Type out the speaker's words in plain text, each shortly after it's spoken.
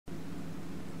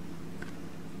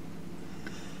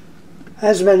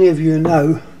As many of you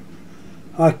know,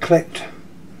 I collect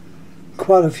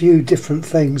quite a few different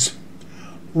things.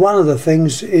 One of the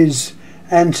things is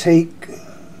antique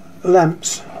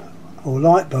lamps or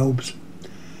light bulbs.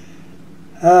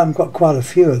 I've got quite a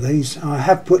few of these. I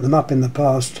have put them up in the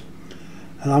past,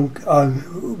 and I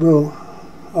will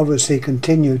obviously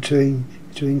continue to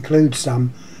include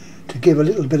some to give a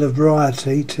little bit of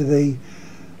variety to the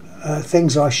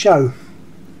things I show.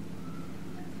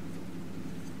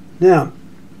 Now,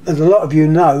 as a lot of you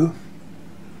know,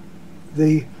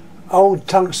 the old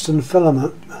tungsten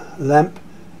filament lamp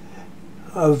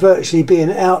are virtually being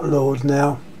outlawed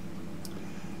now.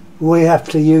 We have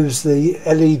to use the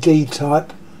LED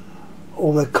type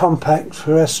or the compact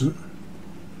fluorescent,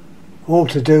 all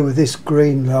to do with this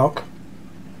green lark.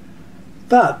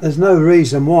 But there's no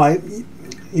reason why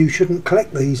you shouldn't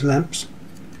collect these lamps.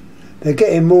 They're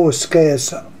getting more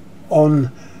scarce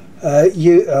on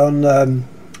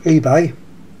eBay.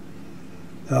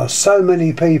 There are so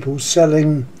many people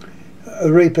selling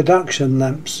reproduction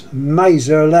lamps.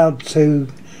 Maids are allowed to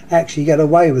actually get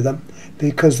away with them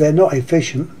because they're not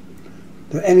efficient.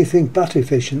 They're anything but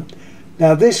efficient.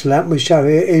 Now this lamp we show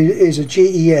here is a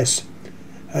GES,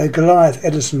 a Goliath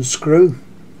Edison screw.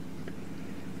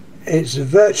 It's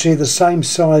virtually the same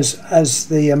size as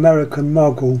the American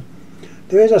Mogul.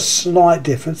 There is a slight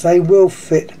difference. They will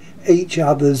fit each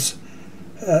other's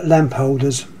lamp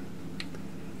holders.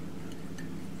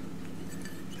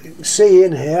 You can see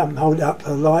in here, I'm holding up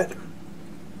the light,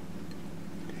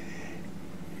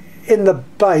 in the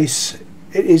base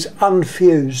it is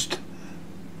unfused.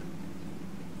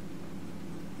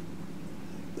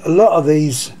 A lot of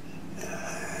these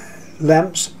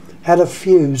lamps had a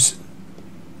fuse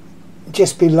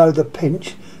just below the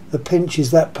pinch. The pinch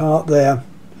is that part there,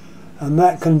 and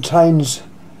that contains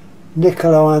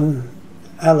nickel iron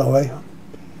alloy,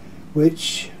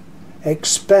 which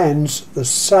expands the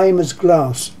same as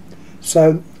glass.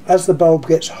 So as the bulb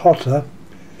gets hotter,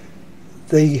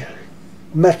 the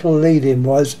metal lead-in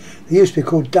wires, they used to be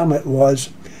called dummet wires,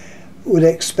 would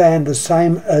expand the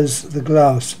same as the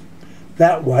glass.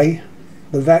 That way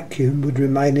the vacuum would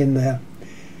remain in there.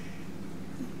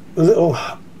 The little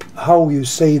hole you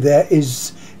see there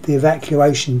is the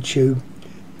evacuation tube,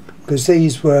 because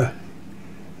these were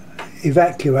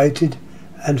evacuated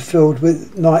and filled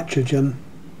with nitrogen.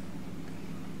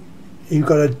 You've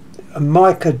got a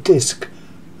mica disc,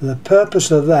 and the purpose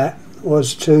of that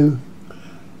was to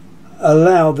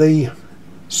allow the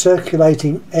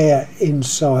circulating air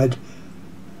inside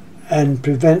and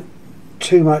prevent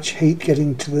too much heat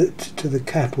getting to the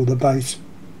cap or the base.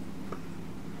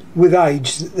 With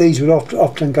age, these would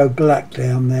often go black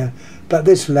down there, but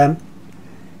this lamp,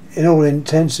 in all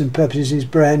intents and purposes, is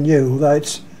brand new, although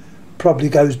it probably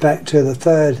goes back to the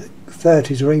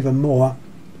 30s or even more.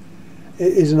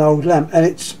 It is an old lamp, and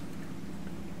it's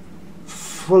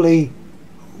fully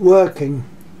working.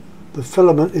 The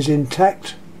filament is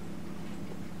intact,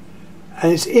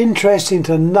 and it's interesting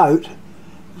to note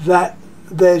that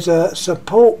there's a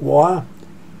support wire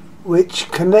which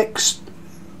connects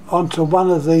onto one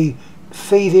of the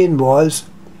feed-in wires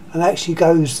and actually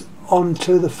goes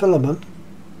onto the filament.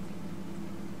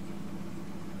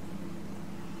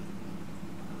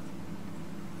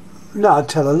 No, I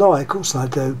tell a lie, of course I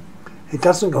do. It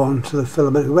doesn't go onto the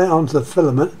filament. If it went onto the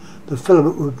filament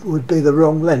would be the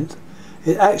wrong length.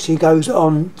 It actually goes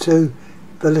on to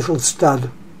the little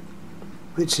stud,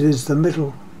 which is the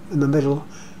middle. In the middle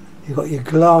you've got your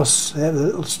glass there, the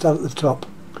little stud at the top,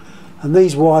 and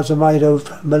these wires are made of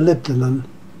molybdenum.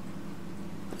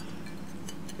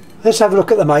 Let's have a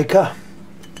look at the maker.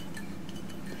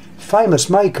 Famous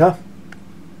maker.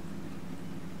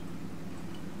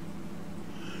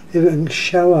 If it can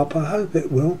show up, I hope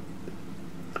it will.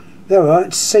 There we are,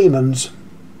 it's Siemens.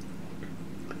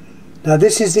 Now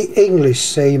this is the English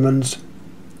Siemens.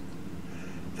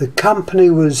 The company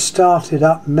was started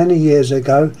up many years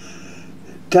ago.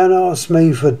 Don't ask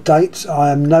me for dates,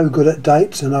 I am no good at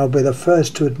dates, and I'll be the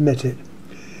first to admit it.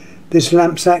 This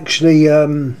lamp's actually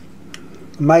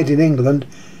made in England.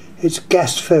 It's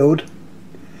gas filled,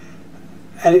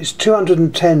 and it's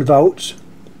 210 volts,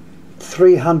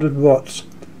 300 watts,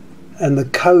 and the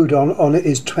code on it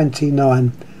is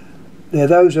 29. Now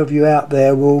those of you out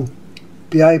there will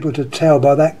be able to tell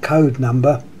by that code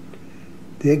number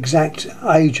the exact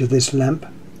age of this lamp.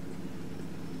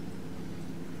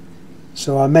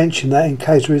 So I mention that in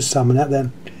case there is someone out there.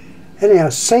 Anyhow,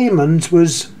 Siemens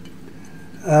was,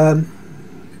 they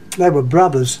were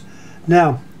brothers.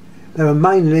 Now, they were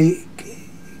mainly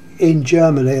in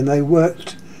Germany, and they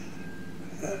worked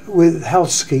with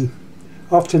Halski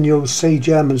Often you'll see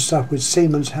German stuff with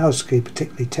Siemens housekeeping,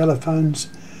 particularly telephones,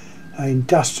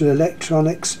 industrial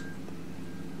electronics,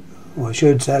 well, I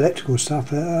should say electrical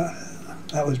stuff.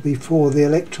 That was before the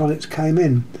electronics came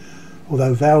in,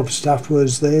 although valve stuff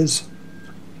was theirs.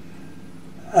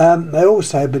 They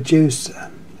also produced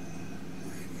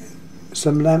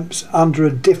some lamps under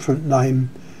a different name.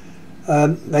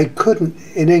 They couldn't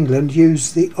in England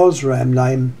use the Osram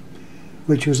name,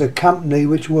 which was a company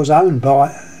which was owned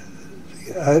by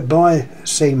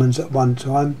Siemens at one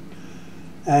time,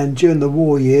 and during the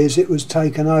war years it was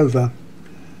taken over.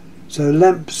 So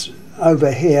lamps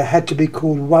over here had to be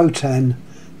called Wotan,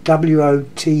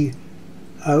 W-O-T-O-N,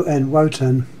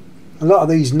 Wotan. A lot of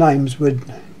these names would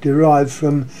derive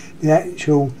from the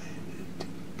actual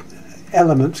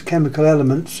elements, chemical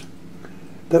elements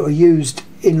that were used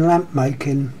in lamp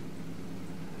making.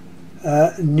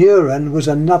 Neuron was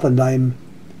another name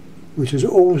which was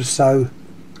also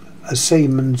a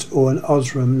Siemens or an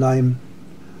Osram name.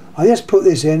 I just put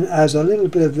this in as a little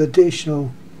bit of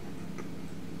additional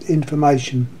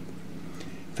information.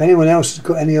 If anyone else has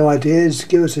got any ideas,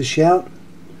 give us a shout.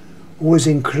 Always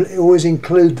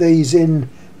include these in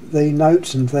the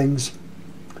notes and things.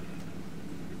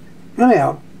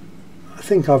 Anyhow, I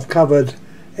think I've covered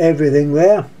everything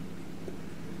there.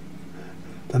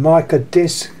 The mica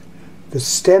disc, the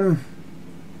stem,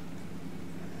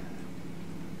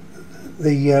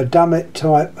 the Dummett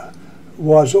type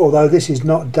was, although this is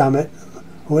not Dummett,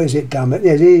 or is it Dummett?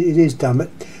 Yeah, it is Dummett.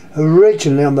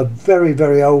 Originally on the very,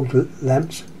 very old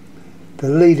lamps, the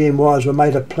lead-in wires were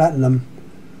made of platinum,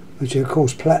 which of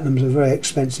course platinum is a very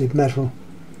expensive metal,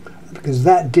 because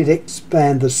that did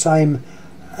expand the same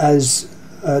as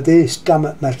this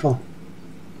Dummett metal.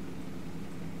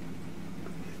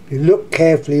 If you look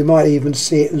carefully you might even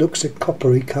see it looks a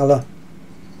coppery colour.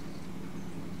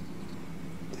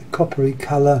 The coppery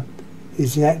colour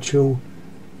is the actual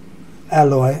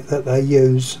alloy that they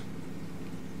use,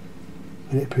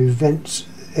 and it prevents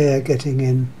air getting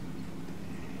in.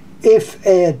 If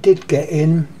air did get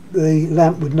in, the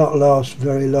lamp would not last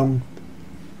very long.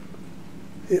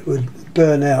 It would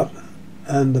burn out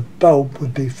and the bulb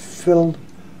would be filled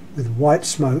with white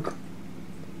smoke.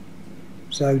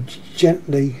 So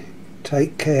gently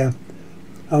take care,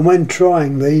 and when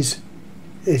trying these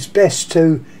it's best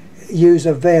to use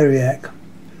a variac.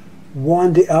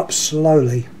 Wind it up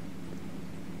slowly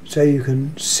so you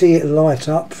can see it light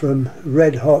up from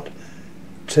red hot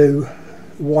to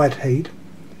white heat.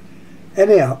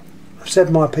 Anyhow, I've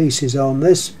said my pieces on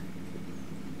this.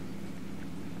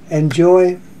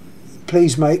 Enjoy,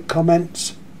 please make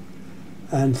comments,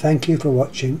 and thank you for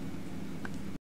watching.